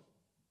show,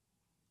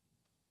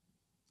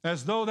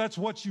 as though that's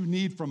what you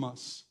need from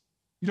us.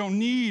 You don't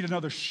need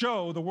another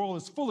show. The world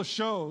is full of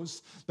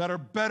shows that are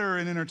better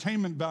in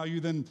entertainment value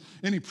than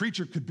any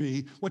preacher could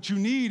be. What you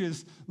need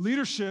is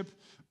leadership,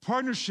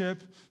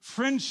 partnership,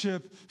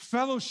 friendship,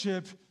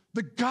 fellowship.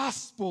 The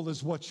gospel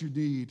is what you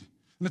need.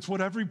 And it's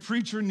what every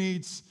preacher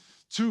needs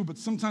too. But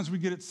sometimes we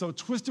get it so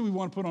twisted. We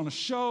want to put on a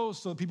show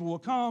so that people will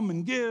come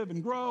and give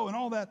and grow and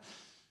all that.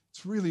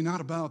 It's really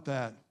not about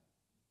that.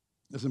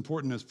 As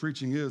important as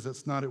preaching is,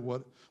 that's not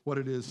what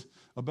it is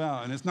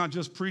about. And it's not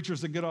just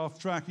preachers that get off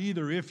track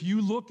either. If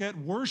you look at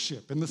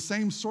worship in the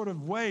same sort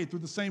of way, through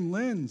the same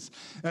lens,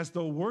 as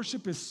though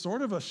worship is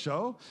sort of a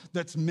show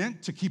that's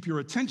meant to keep your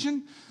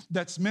attention,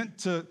 that's meant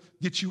to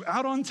get you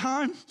out on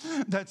time,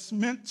 that's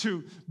meant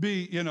to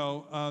be,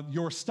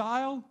 your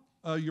style,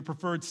 your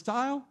preferred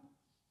style,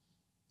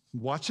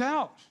 watch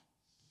out.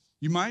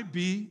 You might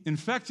be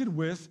infected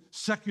with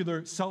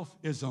secular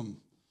self-ism.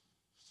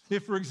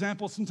 If, for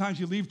example, sometimes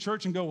you leave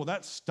church and go, well,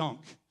 that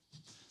stunk.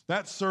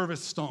 That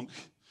service stunk.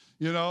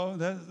 You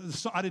know,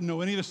 I didn't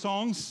know any of the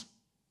songs.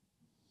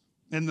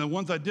 And the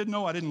ones I did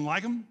know, I didn't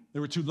like them. They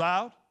were too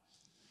loud.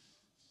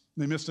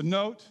 They missed a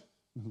note.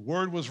 The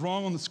word was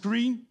wrong on the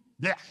screen.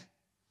 Yeah.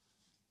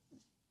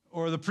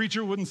 Or the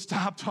preacher wouldn't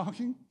stop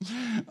talking.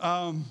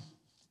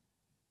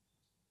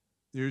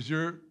 Here's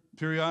your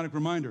periodic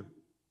reminder.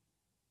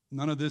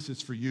 None of this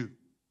is for you.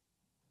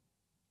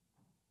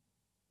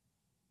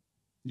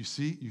 You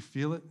see, you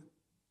feel it,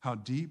 how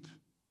deep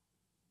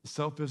the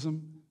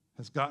selfism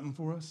has gotten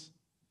for us,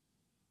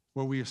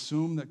 where we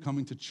assume that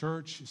coming to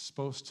church is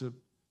supposed to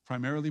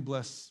primarily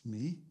bless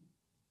me.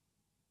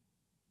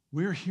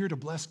 We're here to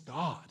bless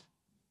God.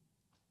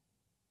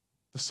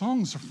 The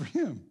songs are for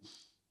him.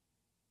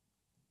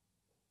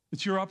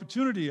 It's your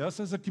opportunity, us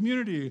as a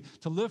community,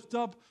 to lift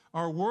up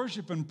our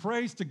worship and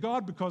praise to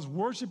God, because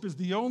worship is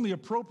the only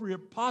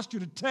appropriate posture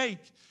to take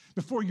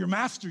before your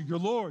master, your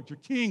Lord, your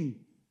King,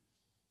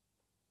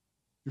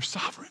 your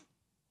sovereign.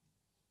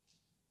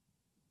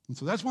 And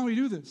so that's why we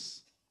do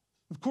this.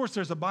 Of course,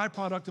 there's a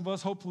byproduct of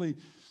us hopefully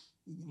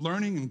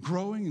learning and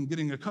growing and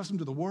getting accustomed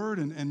to the word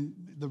and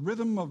the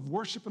rhythm of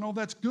worship, and all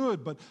that's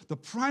good. But the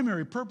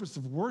primary purpose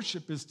of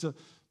worship is to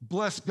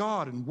bless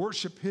God and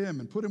worship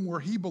him and put him where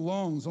he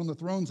belongs, on the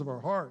thrones of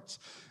our hearts,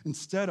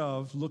 instead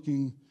of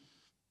looking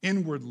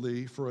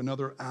inwardly for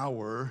another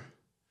hour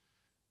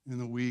in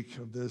the week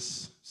of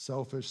this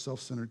selfish,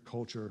 self-centered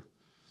culture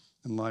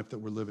and life that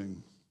we're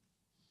living.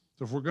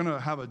 So if we're going to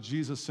have a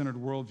Jesus-centered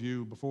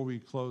worldview, before we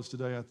close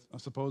today, I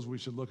suppose we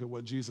should look at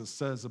what Jesus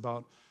says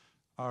about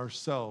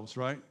ourselves,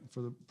 right?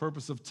 For the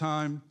purpose of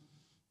time,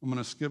 I'm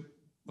going to skip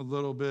a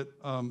little bit,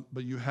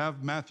 but you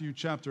have Matthew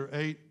chapter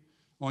 8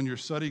 on your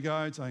study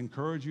guides. I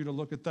encourage you to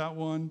look at that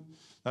one.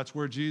 That's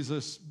where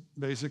Jesus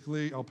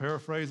basically, I'll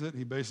paraphrase it,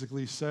 he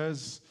basically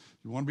says,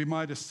 if you want to be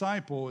my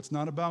disciple, it's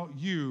not about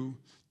you.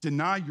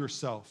 Deny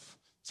yourself.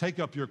 Take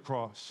up your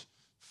cross.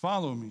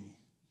 Follow me.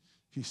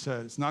 He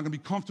said, it's not going to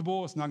be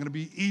comfortable. It's not going to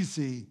be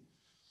easy,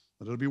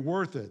 but it'll be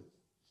worth it.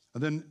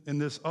 And then in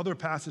this other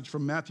passage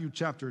from Matthew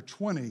chapter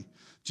 20,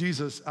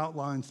 Jesus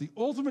outlines the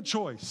ultimate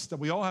choice that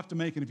we all have to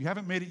make. And if you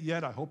haven't made it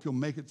yet, I hope you'll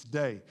make it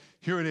today.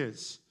 Here it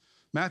is.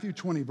 Matthew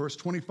 20, verse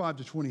 25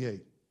 to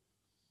 28.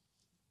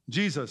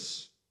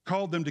 Jesus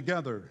called them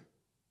together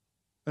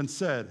and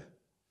said,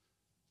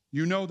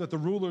 you know that the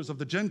rulers of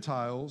the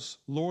Gentiles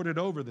lord it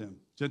over them.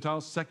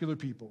 Gentiles, secular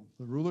people.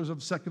 The rulers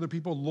of secular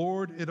people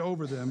lord it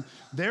over them.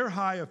 Their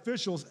high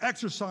officials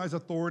exercise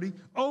authority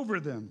over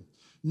them.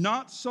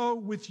 Not so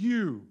with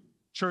you,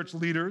 church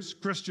leaders,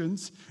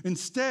 Christians.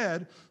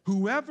 Instead,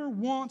 whoever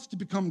wants to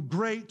become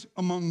great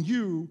among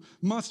you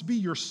must be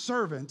your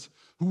servant.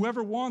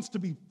 Whoever wants to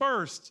be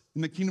first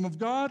in the kingdom of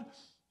God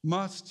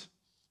must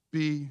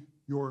be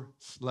your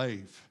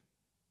slave.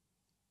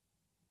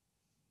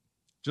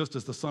 Just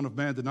as the Son of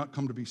Man did not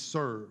come to be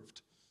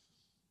served,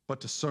 but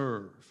to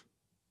serve,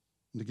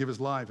 and to give his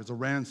life as a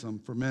ransom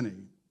for many.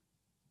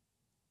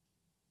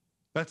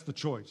 That's the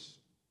choice.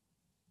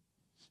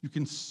 You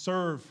can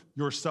serve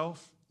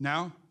yourself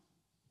now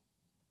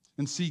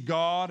and see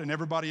God and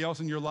everybody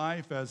else in your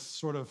life as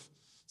sort of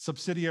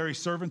subsidiary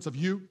servants of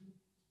you.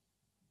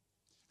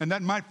 And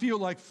that might feel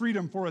like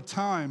freedom for a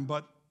time,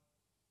 but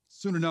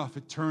soon enough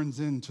it turns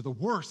into the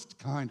worst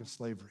kind of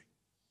slavery.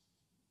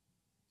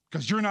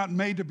 Because you're not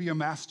made to be a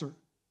master.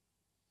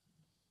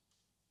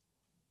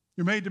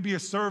 You're made to be a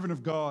servant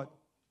of God.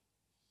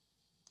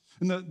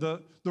 And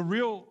the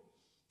real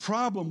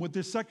problem with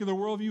this secular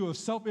worldview of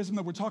selfism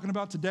that we're talking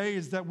about today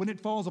is that when it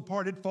falls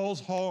apart, it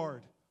falls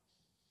hard.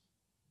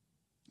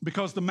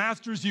 Because the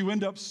masters you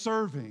end up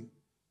serving,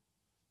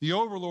 the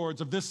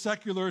overlords of this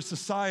secular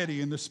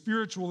society and the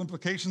spiritual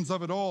implications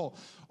of it all,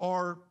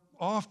 are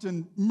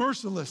often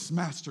merciless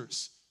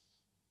masters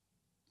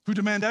who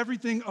demand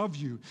everything of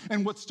you.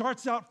 And what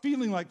starts out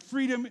feeling like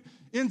freedom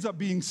ends up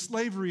being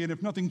slavery, and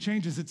if nothing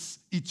changes, it's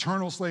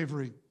eternal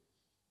slavery.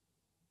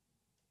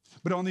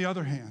 But on the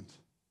other hand,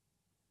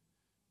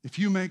 if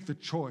you make the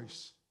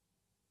choice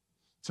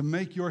to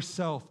make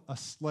yourself a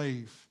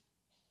slave,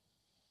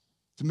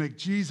 to make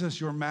Jesus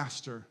your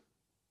master,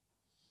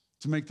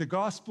 to make the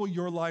gospel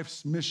your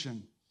life's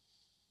mission,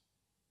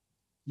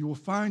 you will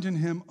find in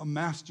him a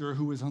master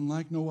who is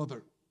unlike no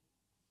other.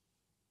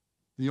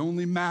 The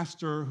only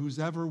master who's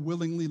ever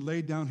willingly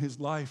laid down his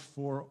life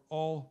for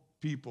all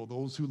people,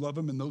 those who love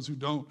him and those who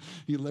don't.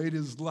 He laid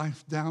his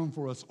life down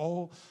for us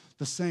all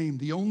the same.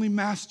 The only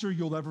master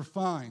you'll ever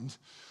find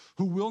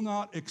who will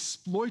not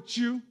exploit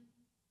you,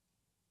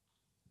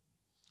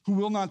 who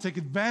will not take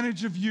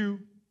advantage of you,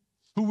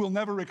 who will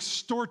never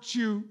extort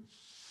you,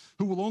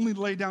 who will only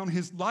lay down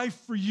his life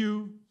for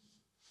you,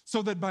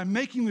 so that by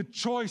making the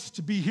choice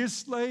to be his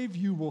slave,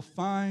 you will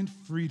find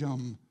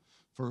freedom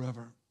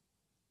forever.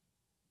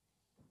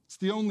 It's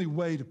the only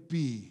way to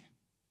be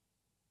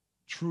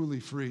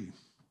truly free,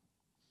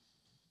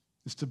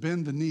 is to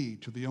bend the knee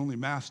to the only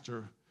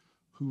master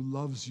who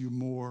loves you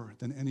more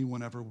than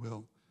anyone ever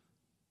will.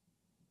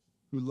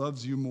 who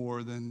loves you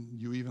more than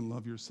you even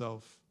love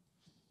yourself.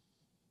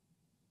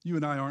 You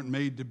and I aren't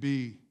made to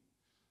be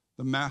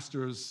the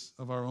masters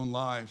of our own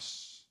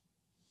lives.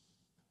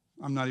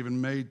 I'm not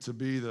even made to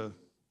be the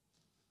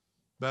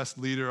best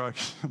leader of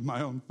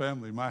my own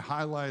family. My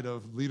highlight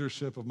of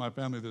leadership of my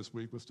family this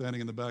week was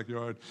standing in the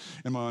backyard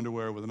in my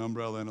underwear with an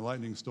umbrella in a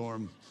lightning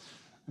storm.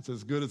 It's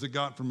as good as it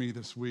got for me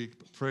this week,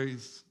 but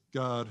praise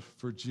God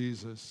for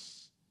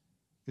Jesus.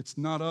 It's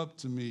not up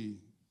to me.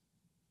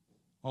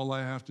 All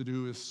I have to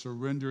do is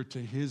surrender to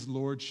his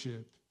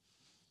lordship,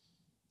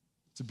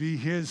 to be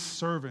his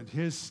servant,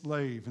 his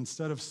slave,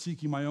 instead of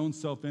seeking my own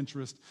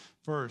self-interest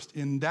first.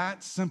 In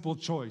that simple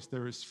choice,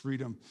 there is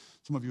freedom.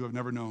 Some of you have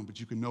never known, but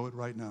you can know it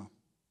right now.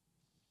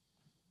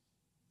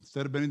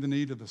 Instead of bending the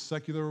knee to the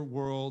secular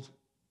world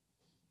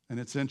and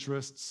its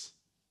interests,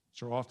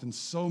 which are often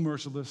so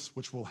merciless,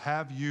 which will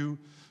have you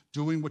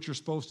doing what you're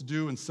supposed to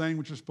do and saying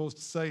what you're supposed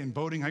to say and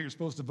voting how you're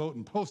supposed to vote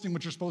and posting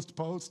what you're supposed to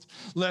post,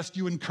 lest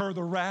you incur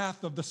the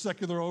wrath of the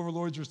secular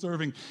overlords you're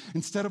serving.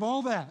 Instead of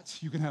all that,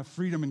 you can have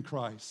freedom in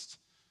Christ.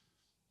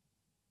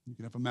 You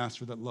can have a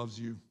master that loves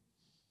you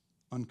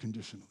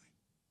unconditionally.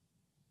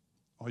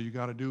 All you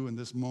got to do in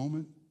this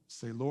moment,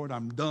 say, Lord,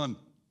 I'm done.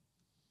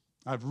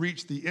 I've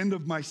reached the end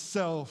of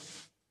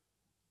myself.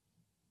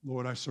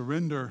 Lord, I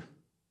surrender.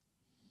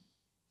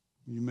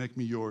 Will you make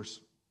me yours?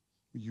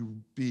 Will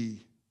you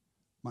be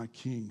my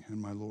King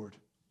and my Lord,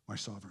 my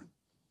sovereign?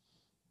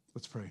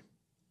 Let's pray.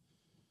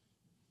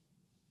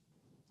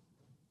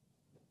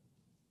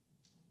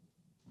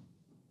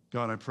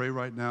 God, I pray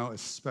right now,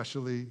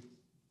 especially,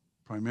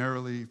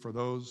 primarily for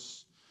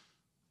those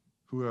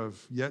who have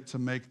yet to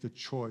make the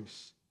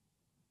choice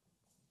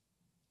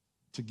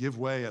to give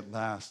way at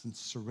last and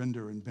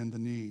surrender and bend the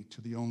knee to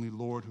the only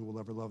Lord who will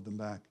ever love them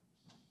back.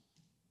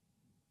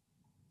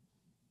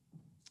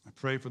 I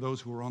pray for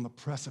those who are on the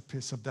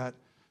precipice of that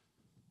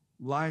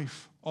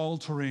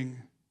life-altering,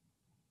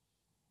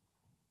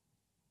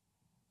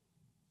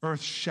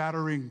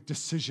 earth-shattering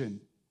decision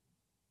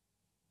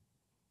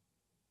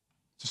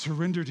to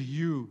surrender to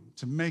you,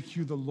 to make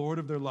you the Lord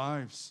of their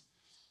lives,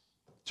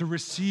 to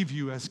receive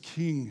you as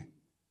King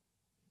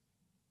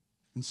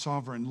and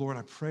sovereign. Lord,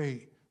 I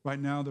pray right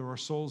now there are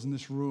souls in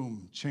this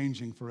room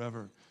changing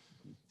forever.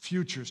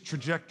 Futures,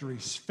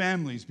 trajectories,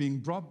 families being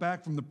brought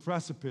back from the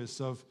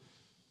precipice of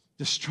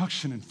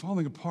destruction and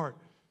falling apart,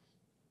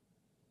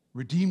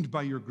 redeemed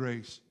by your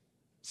grace,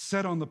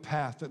 set on the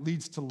path that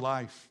leads to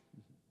life,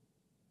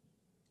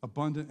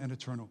 abundant and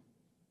eternal.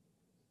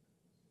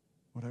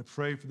 Lord, I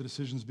pray for the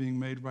decisions being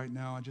made right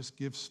now. I just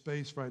give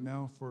space right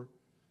now for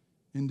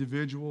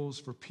individuals,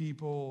 for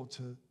people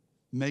to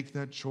make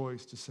that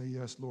choice to say,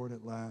 yes, Lord,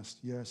 at last.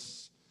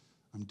 Yes,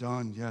 I'm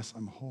done. Yes,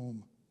 I'm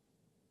home.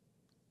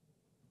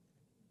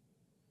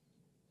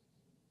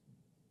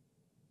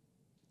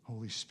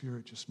 Holy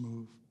Spirit, just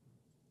move.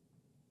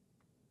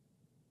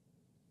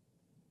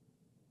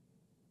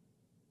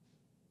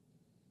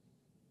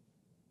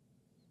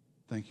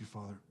 Thank you,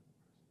 Father,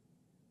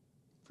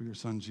 for your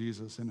Son,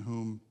 Jesus, in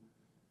whom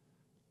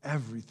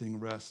everything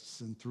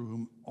rests and through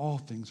whom all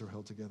things are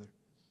held together.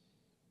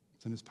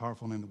 It's in his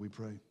powerful name that we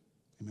pray.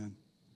 Amen.